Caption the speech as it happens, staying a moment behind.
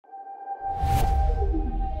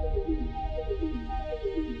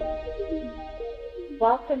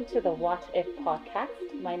Welcome to the What If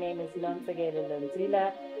podcast. My name is Nontsikelelo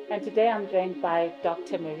Nzula, and today I'm joined by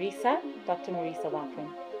Dr. Murisa. Dr. Murisa,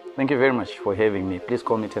 welcome. Thank you very much for having me. Please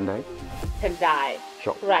call me Tendai. Tendai.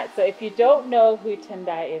 Sure. Right, so if you don't know who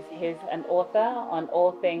Tendai is, he's an author on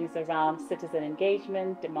all things around citizen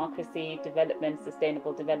engagement, democracy, development,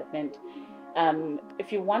 sustainable development.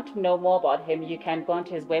 If you want to know more about him, you can go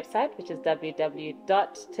onto his website, which is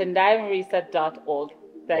www.tendaimurisa.org.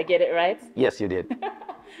 Did I get it right? Yes, you did.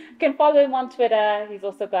 You can follow him on Twitter. He's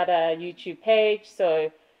also got a YouTube page.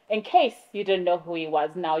 So in case you didn't know who he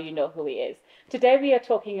was, now you know who he is. Today we are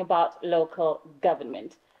talking about local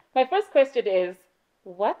government. My first question is,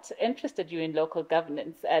 what interested you in local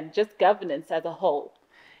governance and just governance as a whole?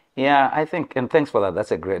 Yeah, I think, and thanks for that.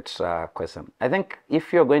 That's a great question. I think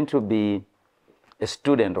if you're going to be a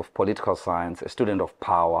student of political science, a student of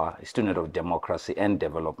power, a student of democracy and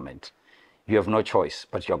development, you have no choice,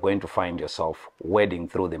 but you're going to find yourself wading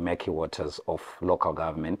through the murky waters of local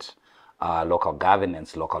government, local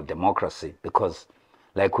governance, local democracy, because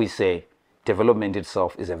like we say, development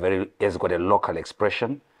itself has got a local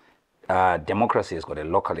expression. Democracy has got a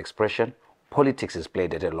local expression. Politics is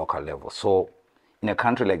played at a local level. So in a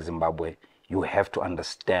country like Zimbabwe, you have to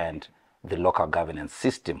understand the local governance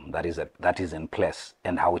system that is in place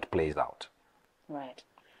and how it plays out. Right.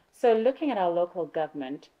 So looking at our local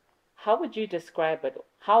government, how would you describe it?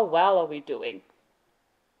 How well are we doing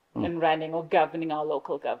in running or governing our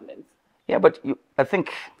local governments? Yeah, but I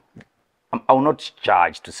think I will not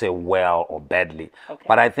judge to say well or badly, Okay.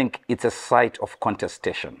 but I think it's a site of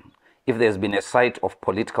contestation. If there's been a site of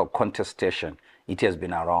political contestation, it has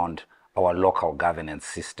been around our local governance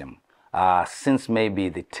system. Since maybe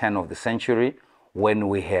the turn of the century, when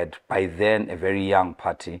we had by then a very young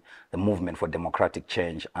party, the Movement for Democratic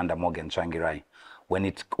Change under Morgan Tsvangirai,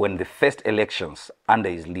 when the first elections under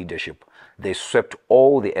his leadership, they swept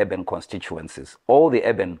all the urban constituencies, all the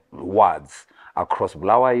urban wards across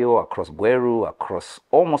Bulawayo, across Gweru, across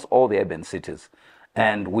almost all the urban cities.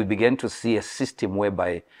 And we began to see a system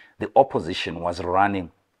whereby the opposition was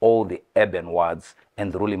running all the urban wards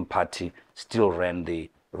and the ruling party still ran the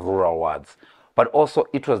rural wards. But also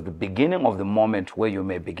it was the beginning of the moment where you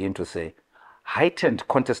may begin to say heightened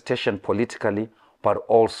contestation politically, but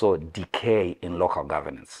also decay in local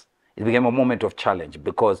governance. It became a moment of challenge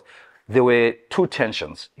because there were two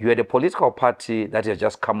tensions. You had a political party that had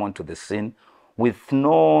just come onto the scene with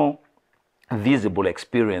no visible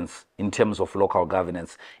experience in terms of local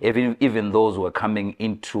governance. Even those who were coming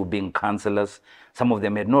into being councillors, some of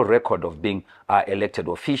them had no record of being elected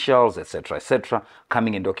officials, etc.,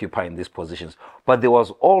 coming and occupying these positions. But there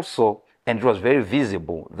was also, and it was very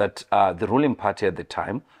visible, that the ruling party at the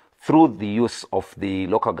time, through the use of the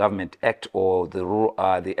Local Government Act or the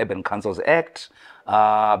Urban Councils Act,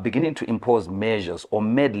 beginning to impose measures or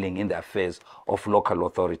meddling in the affairs of local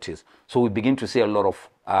authorities. So we begin to see a lot of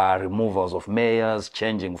removals of mayors,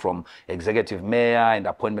 changing from executive mayor and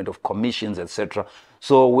appointment of commissions, etc.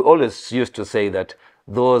 So we always used to say that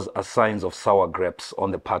those are signs of sour grapes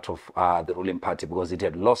on the part of the ruling party because it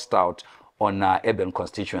had lost out on urban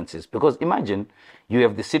constituencies. Because imagine you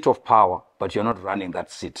have the seat of power, but you're not running that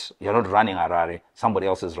seat. You're not running Harare. Somebody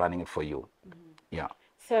else is running it for you. Yeah.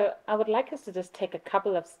 So I would like us to just take a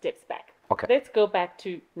couple of steps back. Okay. Let's go back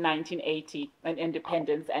to 1980 and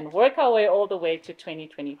independence and work our way all the way to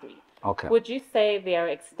 2023. Okay. Would you say there are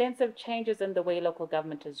extensive changes in the way local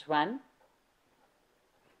government is run?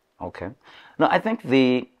 Okay. No, I think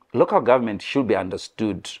the local government should be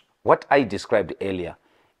understood. What I described earlier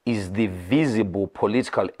is the visible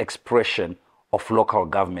political expression of local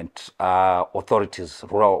government authorities,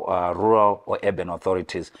 rural or urban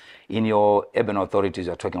authorities. In your urban authorities,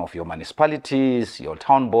 you're talking of your municipalities, your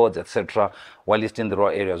town boards, etc. While in the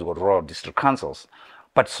rural areas, you've got rural district councils.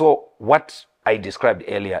 But so what I described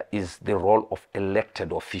earlier is the role of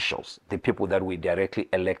elected officials, the people that we directly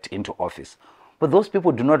elect into office. But those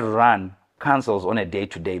people do not run councils on a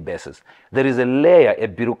day-to-day basis. There is a layer, a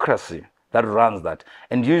bureaucracy that runs that.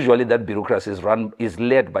 And usually that bureaucracy is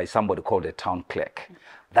led by somebody called a town clerk.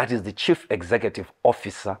 That is the chief executive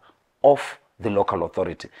officer of the local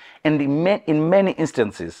authority. And in many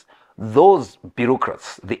instances, those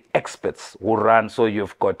bureaucrats, the experts who run, so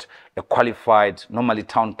you've got a qualified, normally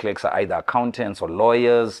town clerks are either accountants or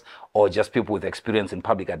lawyers or just people with experience in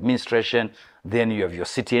public administration. Then you have your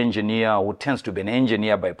city engineer who tends to be an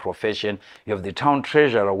engineer by profession. You have the town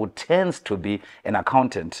treasurer who tends to be an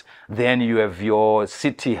accountant. Then you have your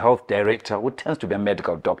city health director who tends to be a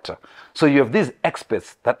medical doctor. So you have these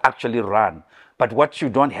experts that actually run. But what you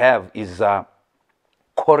don't have is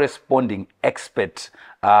corresponding expert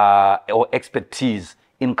or expertise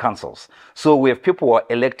in councils. So we have people who are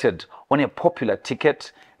elected on a popular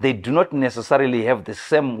ticket. They do not necessarily have the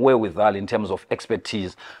same wherewithal in terms of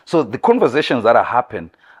expertise. So the conversations that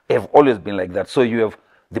happen have always been like that. So you have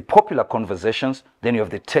the popular conversations, then you have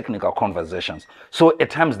the technical conversations. So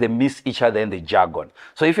at times they miss each other in the jargon.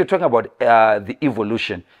 So if you're talking about the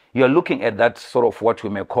evolution, you're looking at that sort of what we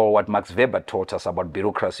may call, what Max Weber taught us about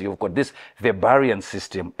bureaucracy. You've got this Weberian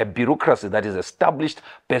system, a bureaucracy that is established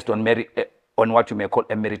based on what you may call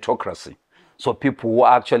a meritocracy. So people who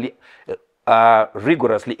are actually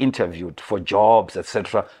rigorously interviewed for jobs,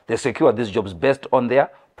 etc., they secure these jobs based on their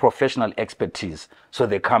professional expertise. So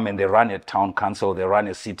they come and they run a town council, they run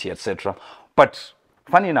a city, etc. But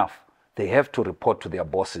funny enough, they have to report to their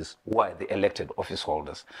bosses, who are the elected office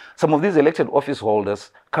holders. Some of these elected office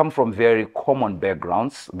holders come from very common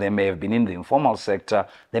backgrounds. They may have been in the informal sector.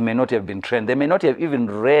 They may not have been trained. They may not have even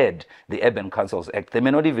read the Urban Councils Act. They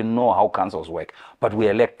may not even know how councils work, but we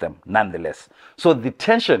elect them nonetheless. So the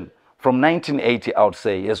tension from 1980, I would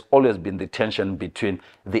say, has always been the tension between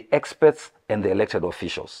the experts and the elected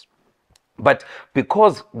officials. But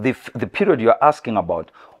because the period you're asking about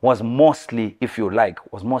was mostly, if you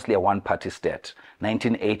like, was mostly a one-party state,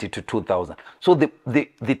 1980 to 2000. So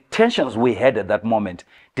the tensions we had at that moment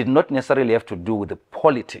did not necessarily have to do with the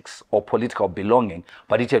politics or political belonging,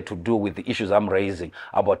 but it had to do with the issues I'm raising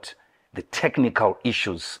about the technical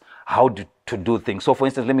issues, how to do things. So for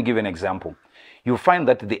instance, let me give you an example. You find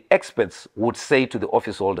that the experts would say to the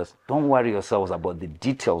office holders, don't worry yourselves about the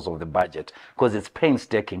details of the budget because it's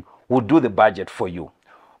painstaking. We'll do the budget for you.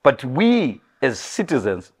 But we, as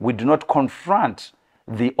citizens, we do not confront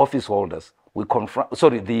the office holders. We confront,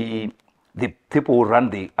 the people who run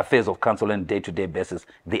the affairs of council on a day-to-day basis,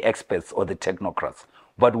 the experts or the technocrats.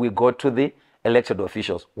 But we go to the elected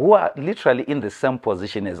officials who are literally in the same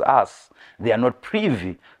position as us. They are not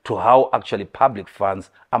privy to how actually public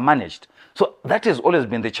funds are managed. So that has always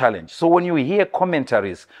been the challenge. So when you hear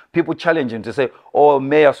commentaries, people challenging to say, oh,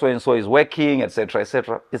 mayor so-and-so is working, etc.,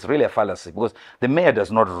 etc., it's really a fallacy because the mayor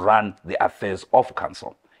does not run the affairs of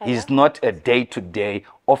council. He's not a day-to-day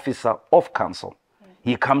officer of council.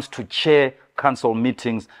 He comes to chair council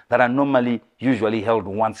meetings that are normally usually held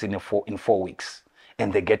once in 4 weeks.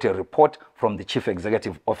 And they get a report from the chief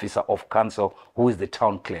executive officer of council, who is the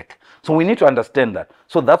town clerk. So we need to understand that.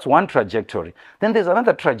 So that's one trajectory. Then there's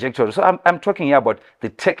another trajectory. So I'm talking here about the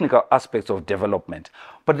technical aspects of development.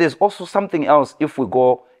 But there's also something else if we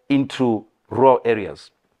go into rural areas,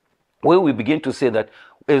 where we begin to say that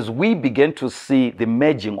as we begin to see the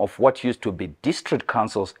merging of what used to be district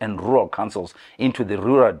councils and rural councils into the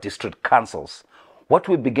rural district councils, what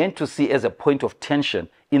we began to see as a point of tension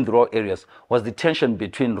in the rural areas was the tension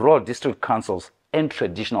between rural district councils and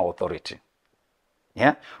traditional authority.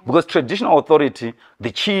 Yeah? Because traditional authority,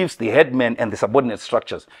 the chiefs, the headmen, and the subordinate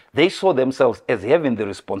structures, they saw themselves as having the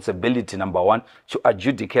responsibility, number one, to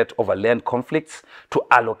adjudicate over land conflicts, to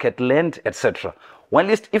allocate land, etc. Well, at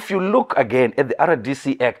least if you look again at the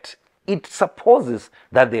RDC Act, it supposes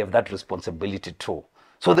that they have that responsibility too.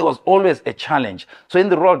 So there was always a challenge. So in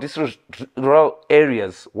the rural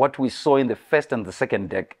areas, what we saw in the first and the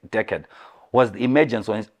second decade was the emergence,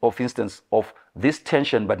 of instance, of this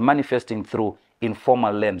tension, but manifesting through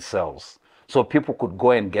informal land sales. So people could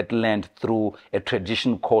go and get land through a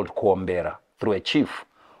tradition called kuombera, through a chief.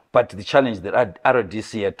 But the challenge that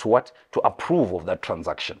RDC had to what? To approve of that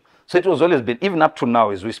transaction. So it was always been, even up to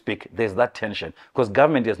now as we speak, there's that tension because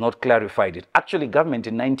government has not clarified it. Actually, government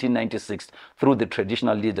in 1996, through the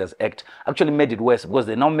Traditional Leaders Act, actually made it worse because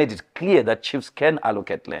they now made it clear that chiefs can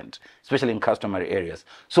allocate land, especially in customary areas.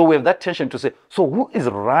 So we have that tension to say, so who is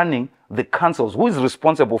running the councils? Who is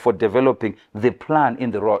responsible for developing the plan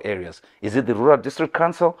in the rural areas? Is it the rural district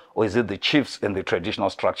council or is it the chiefs and the traditional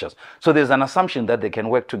structures? So there's an assumption that they can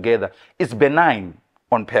work together. It's benign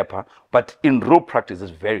on paper, but in real practice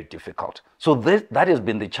it's very difficult. So that has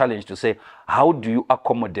been the challenge to say, how do you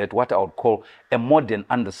accommodate what I would call a modern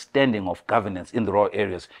understanding of governance in the rural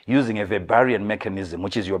areas using a Weberian mechanism,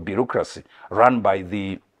 which is your bureaucracy run by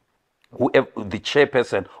the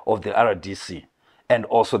chairperson of the RDC and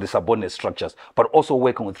also the subordinate structures, but also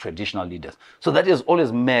working with traditional leaders. So that has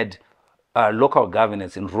always made local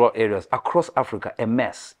governance in rural areas across Africa a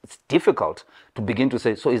mess. It's difficult to begin to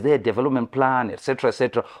say, so is there a development plan,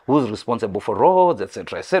 etc., who's responsible for roads,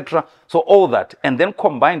 etc., etc. So all that, and then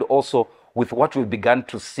combined also with what we've begun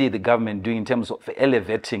to see the government doing in terms of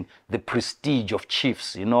elevating the prestige of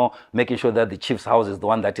chiefs, you know, making sure that the chief's house is the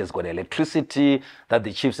one that has got electricity, that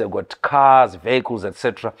the chiefs have got cars, vehicles,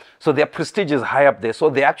 etc. So their prestige is high up there. So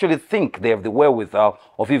they actually think they have the wherewithal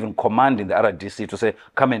of even commanding the RDC to say,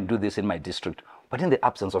 come and do this in my district, but in the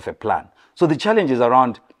absence of a plan. So the challenge is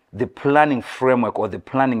around the planning framework or the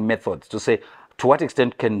planning methods to say, to what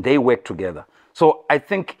extent can they work together? So I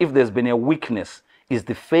think if there's been a weakness, is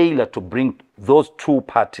the failure to bring those two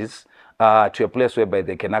parties to a place whereby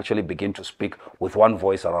they can actually begin to speak with one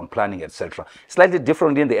voice around planning, etc. Slightly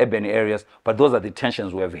different in the urban areas, but those are the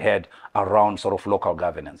tensions we have had around sort of local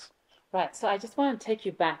governance. Right. So I just want to take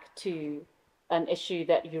you back to an issue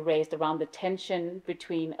that you raised around the tension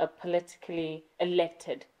between a politically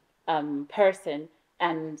elected person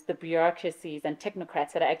and the bureaucracies and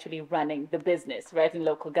technocrats that are actually running the business, right, in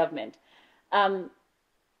local government.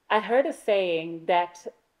 I heard a saying that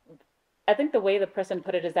I think the way the person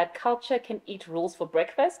put it is that culture can eat rules for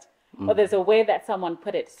breakfast, or there's a way that someone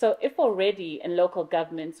put it. So if already in local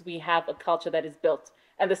governments we have a culture that is built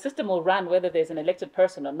and the system will run whether there's an elected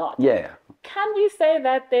person or not, can we say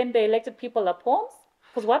that then the elected people are pawns?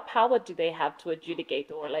 Because what power do they have to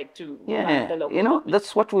adjudicate or like to run the local government?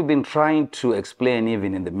 That's what we've been trying to explain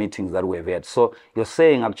even in the meetings that we've had. So you're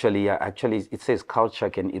saying actually it says culture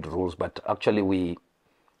can eat rules, but actually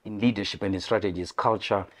in leadership and in strategies,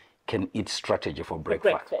 culture can eat strategy for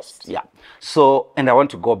breakfast. Yeah. So, and I want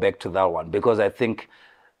to go back to that one because I think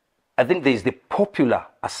there's the popular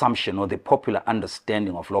assumption or the popular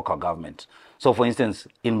understanding of local government. So for instance,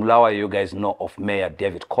 in Mulawa, you guys know of Mayor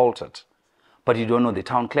David Coltert, but you don't know the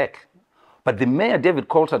town clerk. But the Mayor David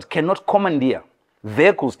Coltert cannot commandeer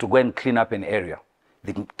vehicles to go and clean up an area.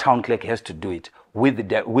 The town clerk has to do it with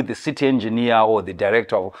the city engineer or the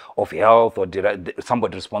director of health or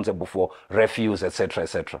somebody responsible for refuse, etc.,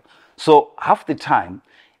 etc. So half the time,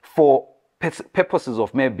 for purposes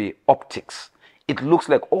of maybe optics, it looks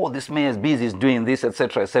like, oh, this mayor is busy, is doing this,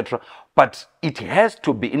 etc., etc. But it has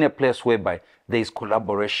to be in a place whereby there is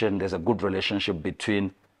collaboration, there's a good relationship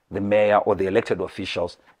between the mayor or the elected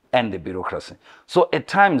officials and the bureaucracy. So at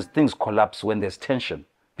times, things collapse when there's tension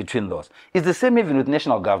between those. It's the same even with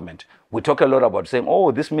national government. We talk a lot about saying,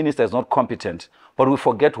 oh, this minister is not competent, but we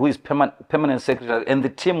forget who is permanent secretary and the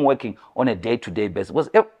team working on a day-to-day basis. Because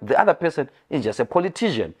the other person is just a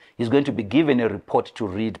politician. He's going to be given a report to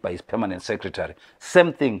read by his permanent secretary.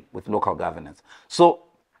 Same thing with local governance. So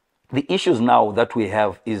the issues now that we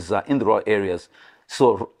have is in the rural areas.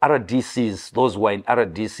 So RDCs, those who are in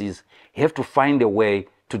RDCs, have to find a way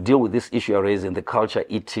to deal with this issue you're raising, the culture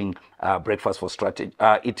eating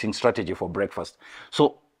eating strategy for breakfast.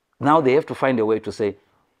 So now they have to find a way to say,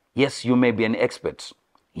 yes, you may be an expert.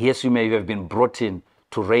 Yes, you may have been brought in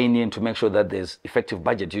to rein in to make sure that there's effective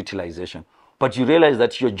budget utilization. But you realize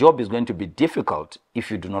that your job is going to be difficult if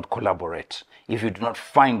you do not collaborate, if you do not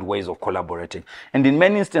find ways of collaborating. And in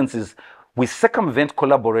many instances, we circumvent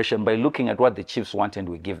collaboration by looking at what the chiefs want and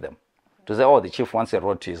we give them. To say, oh, the chief wants a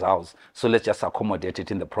road to his house, so let's just accommodate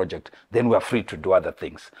it in the project. Then we are free to do other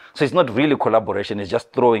things. So it's not really collaboration. It's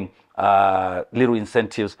just throwing little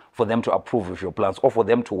incentives for them to approve of your plans or for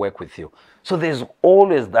them to work with you. So there's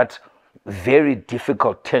always that very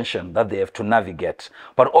difficult tension that they have to navigate.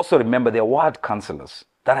 But also remember, they're ward councillors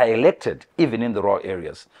that are elected even in the rural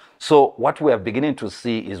areas. So what we are beginning to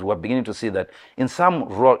see is that in some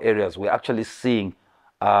rural areas, we're actually seeing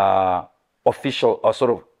official or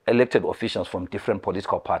sort of elected officials from different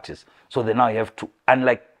political parties. So they now have to,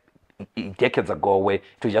 unlike decades ago where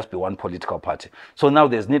to just be one political party. So now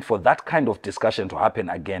there's need for that kind of discussion to happen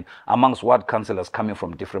again amongst ward councillors coming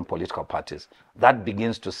from different political parties. That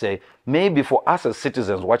begins to say, maybe for us as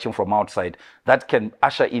citizens watching from outside, that can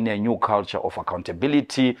usher in a new culture of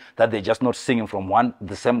accountability, that they're just not singing from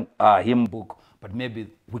the same hymn book, but maybe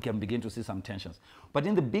we can begin to see some tensions. But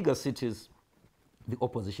in the bigger cities, the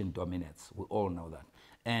opposition dominates. We all know that.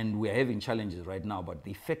 And we are having challenges right now about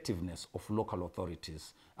the effectiveness of local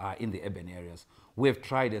authorities in the urban areas. We have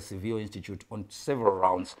tried as Civil Institute on several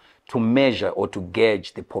rounds to measure or to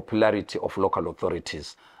gauge the popularity of local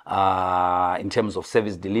authorities in terms of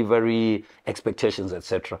service delivery, expectations,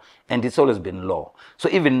 etc. And it's always been low. So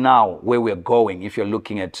even now, where we're going, if you're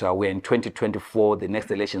looking at, we're in 2024, the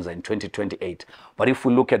next elections are in 2028. But if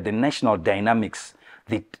we look at the national dynamics,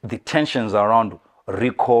 the tensions around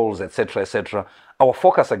recalls, etc., etc., our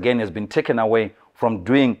focus again has been taken away from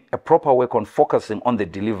doing a proper work on focusing on the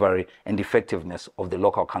delivery and effectiveness of the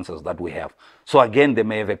local councils that we have. So again, they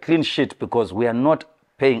may have a clean sheet because we are not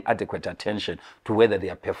paying adequate attention to whether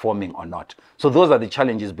they are performing or not. So those are the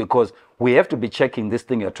challenges, because we have to be checking this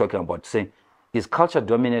thing you're talking about, saying, is culture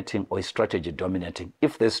dominating or is strategy dominating?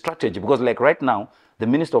 If there's strategy, because like right now, the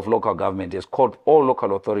Minister of Local Government has called all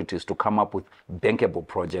local authorities to come up with bankable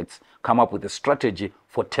projects, come up with a strategy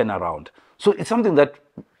for turnaround. So it's something that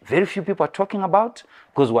very few people are talking about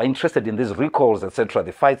because we're interested in these recalls, etc.,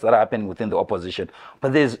 the fights that are happening within the opposition.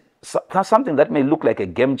 But there's something that may look like a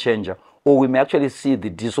game changer, or we may actually see the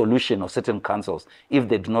dissolution of certain councils if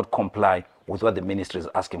they do not comply with what the ministry is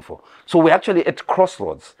asking for. So we're actually at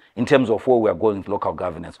crossroads in terms of where we are going with local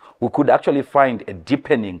governance. We could actually find a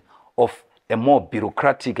deepening of a more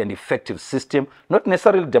bureaucratic and effective system, not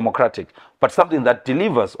necessarily democratic, but something that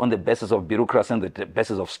delivers on the basis of bureaucracy and the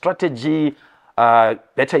basis of strategy,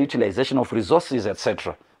 better utilization of resources,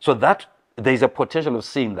 etc. So that there is a potential of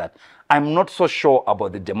seeing that. I'm not so sure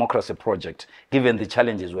about the democracy project, given the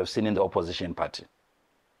challenges we have seen in the opposition party.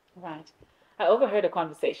 Right. I overheard a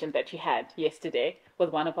conversation that you had yesterday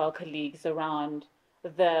with one of our colleagues around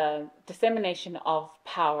the dissemination of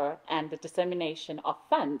power and the dissemination of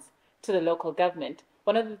funds to the local government.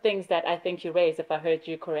 One of the things that I think you raised, if I heard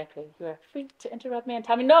you correctly, you are free to interrupt me and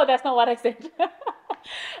tell me, no, that's not what I said.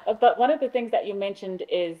 But one of the things that you mentioned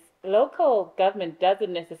is local government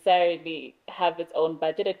doesn't necessarily have its own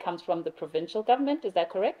budget. It comes from the provincial government. Is that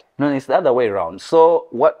correct? No, it's the other way around. So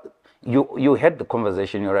what you had the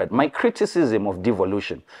conversation, you're right. My criticism of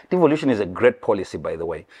devolution is a great policy, by the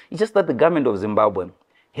way. It's just that the government of Zimbabwe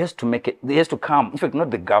has to make it, he has to come, in fact, not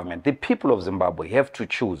the government, the people of Zimbabwe have to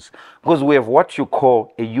choose. Because we have what you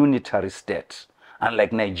call a unitary state,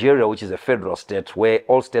 unlike Nigeria, which is a federal state where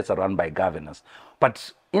all states are run by governors.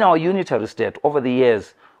 But in our unitary state, over the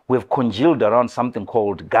years, we've congealed around something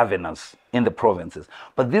called governors in the provinces.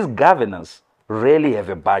 But these governors rarely have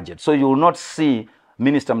a budget. So you will not see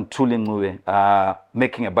Minister Mtuli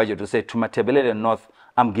making a budget to say, to Matebelele North,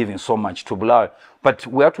 I'm giving so much to Bulawayo. But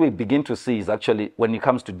what we begin to see is actually, when it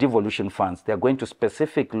comes to devolution funds, they're going to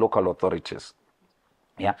specific local authorities.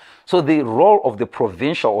 Yeah. So the role of the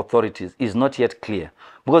provincial authorities is not yet clear.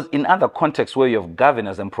 Because in other contexts where you have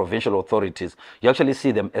governors and provincial authorities, you actually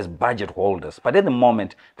see them as budget holders. But at the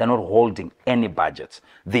moment, they're not holding any budgets.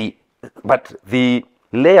 But the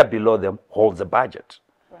layer below them holds a budget.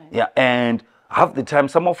 Right. Yeah. And half the time,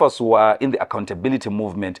 some of us who are in the accountability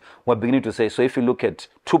movement were beginning to say, so if you look at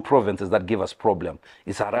two provinces that give us problem,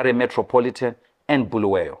 it's Harare Metropolitan and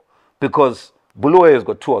Bulawayo. Because Bulawayo has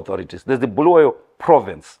got two authorities. There's the Bulawayo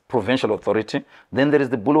province, provincial authority. Then there is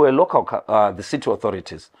the Bulawayo local, the city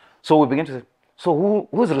authorities. So we begin to say, so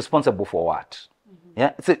who's responsible for what?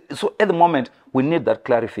 Yeah. So at the moment, we need that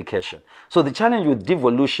clarification. So the challenge with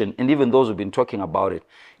devolution, and even those who've been talking about it,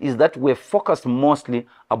 is that we're focused mostly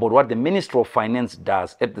about what the Ministry of Finance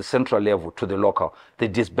does at the central level to the local, the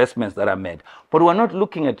disbursements that are made. But we're not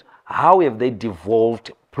looking at how have they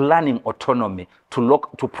devolved planning autonomy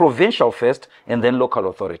to provincial first and then local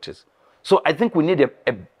authorities. So I think we need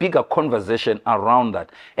a bigger conversation around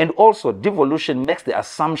that. And also, devolution makes the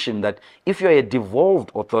assumption that if you're a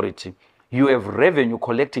devolved authority, you have revenue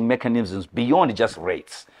collecting mechanisms beyond just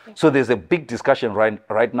rates. So there's a big discussion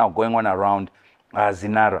right now going on around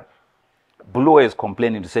Zinara. Bulawayo is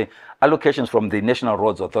complaining to say allocations from the National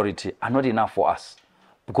Roads Authority are not enough for us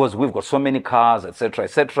because we've got so many cars,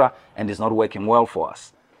 etc., and it's not working well for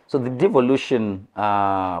us. So the devolution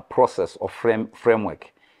process or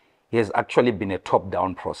framework has actually been a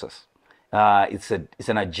top-down process. It's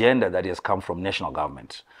an agenda that has come from national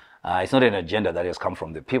government. It's not an agenda that has come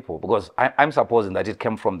from the people, because I'm supposing that it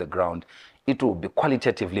came from the ground. It will be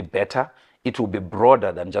qualitatively better. It will be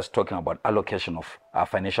broader than just talking about allocation of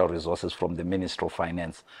financial resources from the Ministry of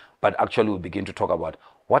Finance, but actually we'll begin to talk about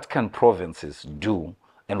what can provinces do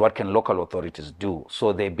and what can local authorities do,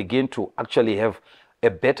 so they begin to actually have a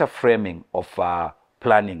better framing of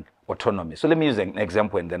planning autonomy. So let me use an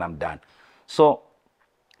example and then I'm done. So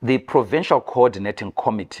the Provincial Coordinating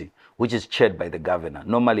Committee, which is chaired by the governor,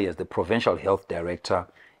 normally as the provincial health director,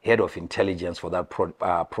 head of intelligence for that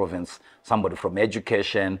province, somebody from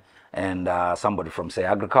education, and somebody from, say,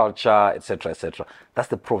 agriculture, etc., etc. That's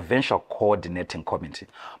the Provincial Coordinating Committee.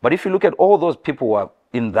 But if you look at all those people who are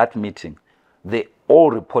in that meeting, they all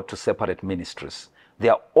report to separate ministries. They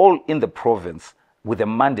are all in the province with a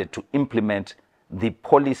mandate to implement the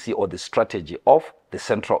policy or the strategy of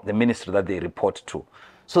the ministry that they report to.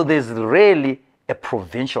 So there's really a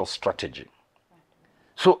provincial strategy.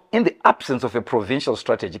 So in the absence of a provincial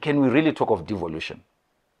strategy, can we really talk of devolution?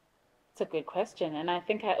 It's a good question. And I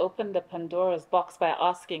think I opened the Pandora's box by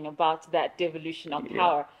asking about that devolution of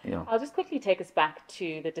power. Yeah. I'll just quickly take us back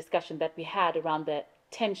to the discussion that we had around the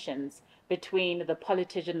tensions between the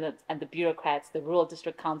politicians and the bureaucrats, the rural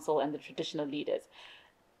district council and the traditional leaders.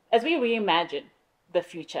 As we reimagine the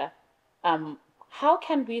future, How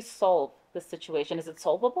can we solve the situation? Is it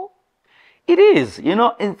solvable? It is,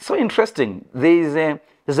 it's so interesting.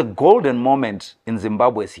 There's a golden moment in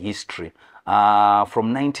Zimbabwe's history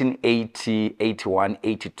from 1980, 81,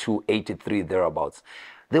 82, 83, thereabouts.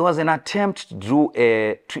 There was an attempt to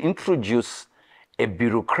introduce a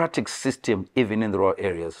bureaucratic system even in the rural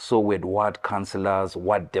areas. So we had ward councillors,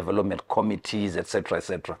 ward development committees, etc.,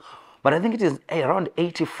 etc. But I think it is around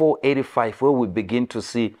 84, 85 where we begin to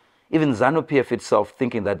see even ZANU-PF itself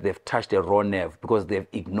thinking that they've touched a raw nerve because they've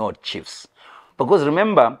ignored chiefs. Because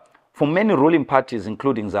remember, for many ruling parties,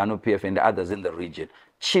 including ZANU-PF and others in the region,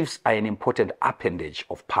 chiefs are an important appendage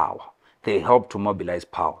of power. They help to mobilize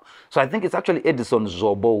power. So I think it's actually Edison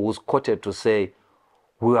Zobo who's quoted to say,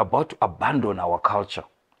 we were about to abandon our culture.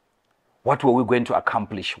 What were we going to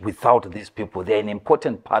accomplish without these people? They're an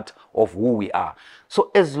important part of who we are.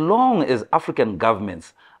 So as long as African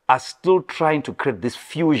governments are still trying to create this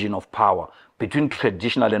fusion of power between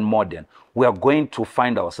traditional and modern, we are going to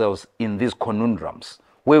find ourselves in these conundrums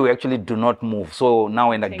where we actually do not move. So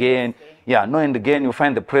now and again, you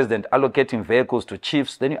find the president allocating vehicles to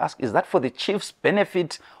chiefs. Then you ask, is that for the chief's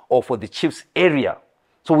benefit or for the chief's area?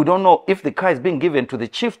 So we don't know if the car is being given to the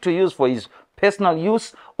chief to use for his personal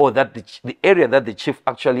use or that the area that the chief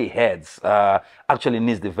actually heads actually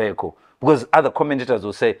needs the vehicle. Because other commentators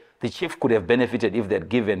will say the chief could have benefited if they had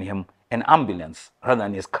given him an ambulance rather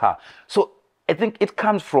than his car. So I think it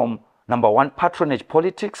comes from, number one, patronage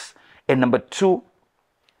politics, and number two,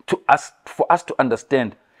 for us to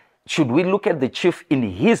understand, should we look at the chief in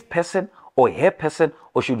his person or her person,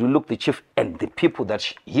 or should we look the chief and the people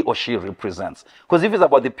that he or she represents? Because if it's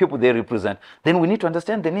about the people they represent, then we need to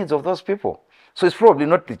understand the needs of those people. So it's probably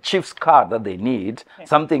not the chief's car that they need,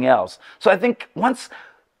 something else. So I think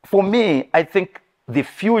for me, I think the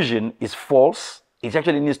fusion is false. It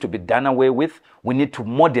actually needs to be done away with. We need to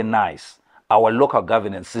modernize our local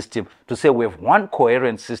governance system to say we have one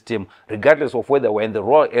coherent system, regardless of whether we're in the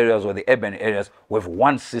rural areas or the urban areas, we have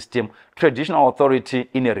one system. Traditional authority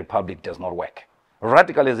in a republic does not work.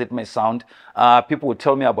 Radical as it may sound, people will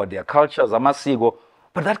tell me about their cultures, amasigo,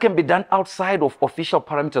 but that can be done outside of official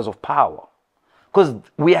parameters of power. Because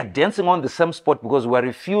we are dancing on the same spot because we are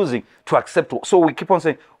refusing to accept. So we keep on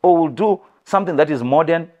saying, oh, we'll do something that is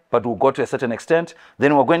modern, but we'll go to a certain extent.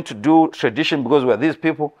 Then we're going to do tradition because we're these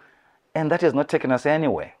people. And that has not taken us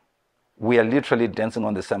anywhere. We are literally dancing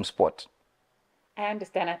on the same spot. I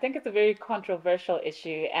understand. I think it's a very controversial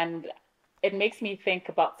issue, and it makes me think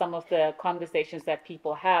about some of the conversations that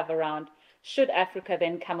people have around, should Africa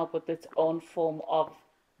then come up with its own form of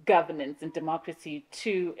governance and democracy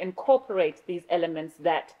to incorporate these elements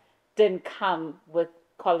that didn't come with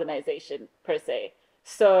colonization per se.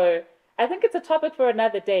 So I think it's a topic for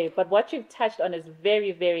another day, but what you've touched on is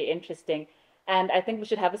very, very interesting. And I think we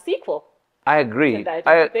should have a sequel. I agree.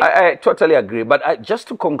 I totally agree. But just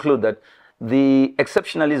to conclude that the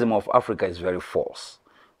exceptionalism of Africa is very false.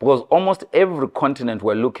 Because almost every continent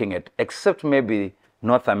we're looking at, except maybe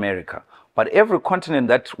North America, but every continent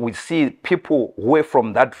that we see people who are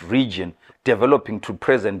from that region developing to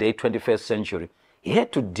present day 21st century, he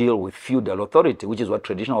had to deal with feudal authority, which is what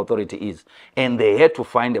traditional authority is. And they had to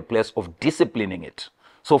find a place of disciplining it.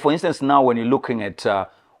 So for instance, now when you're looking at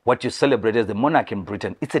what you celebrate as the monarch in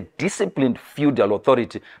Britain, it's a disciplined feudal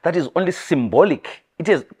authority that is only symbolic.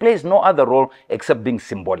 It plays no other role except being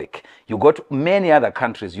symbolic. You go to many other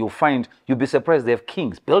countries, you'll be surprised they have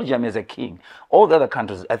kings. Belgium has a king. All the other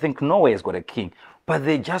countries, I think Norway has got a king. But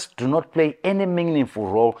they just do not play any meaningful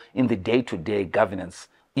role in the day-to-day governance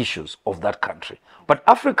issues of that country. But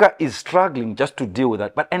Africa is struggling just to deal with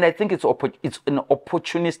that. And I think it's an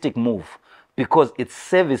opportunistic move, because it's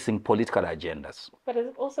servicing political agendas. But is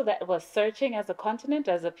it also that we're searching as a continent,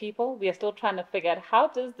 as a people? We are still trying to figure out, how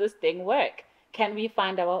does this thing work? Can we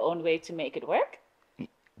find our own way to make it work?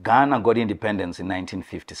 Ghana got independence in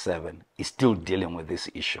 1957. Is still dealing with this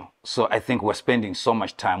issue. So I think we're spending so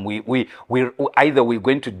much time. Either we're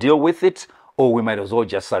going to deal with it, or we might as well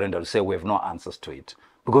just surrender and say we have no answers to it.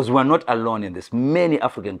 Because we're not alone in this. Many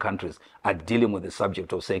African countries are dealing with the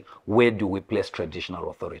subject of saying, where do we place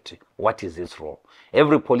traditional authority? What is its role?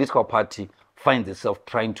 Every political party finds itself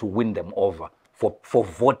trying to win them over for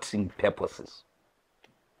voting purposes.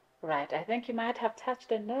 Right. I think you might have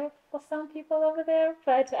touched a nerve for some people over there,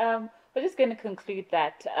 but we're just going to conclude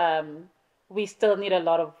that we still need a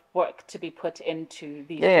lot of work to be put into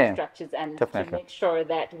these structures and to make sure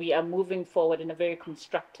that we are moving forward in a very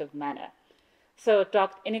constructive manner. So,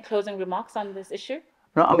 Doc, any closing remarks on this issue?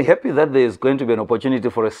 No, I'm happy that there's going to be an opportunity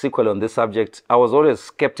for a sequel on this subject. I was always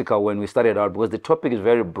skeptical when we started out because the topic is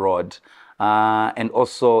very broad, and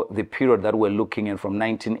also the period that we're looking at from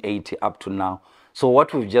 1980 up to now. So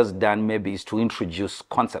what we've just done maybe is to introduce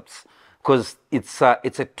concepts, because it's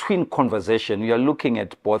a twin conversation. You're looking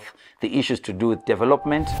at both the issues to do with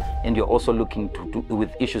development, and you're also looking to do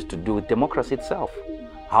with issues to do with democracy itself.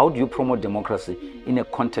 How do you promote democracy in a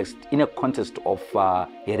context of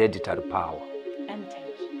hereditary power And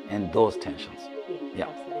tension. and those tensions? Yeah.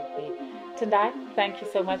 Absolutely. Tendai, thank you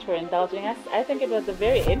so much for indulging us. I think it was a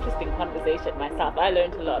very interesting conversation myself. I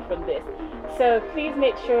learned a lot from this. So please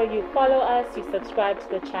make sure you follow us, you subscribe to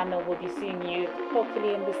the channel. We'll be seeing you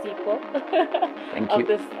hopefully in the sequel of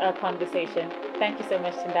this conversation. Thank you so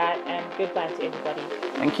much, Tendai, and goodbye to everybody.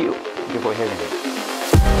 Thank you. Thank you for having me.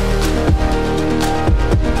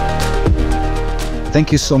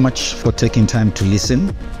 Thank you so much for taking time to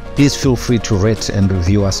listen. Please feel free to rate and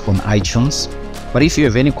review us on iTunes. But if you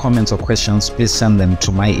have any comments or questions, please send them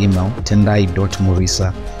to my email,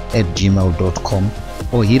 tendai.murisa@gmail.com,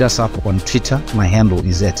 or hit us up on Twitter. My handle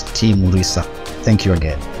is @tmurisa. Thank you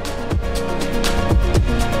again.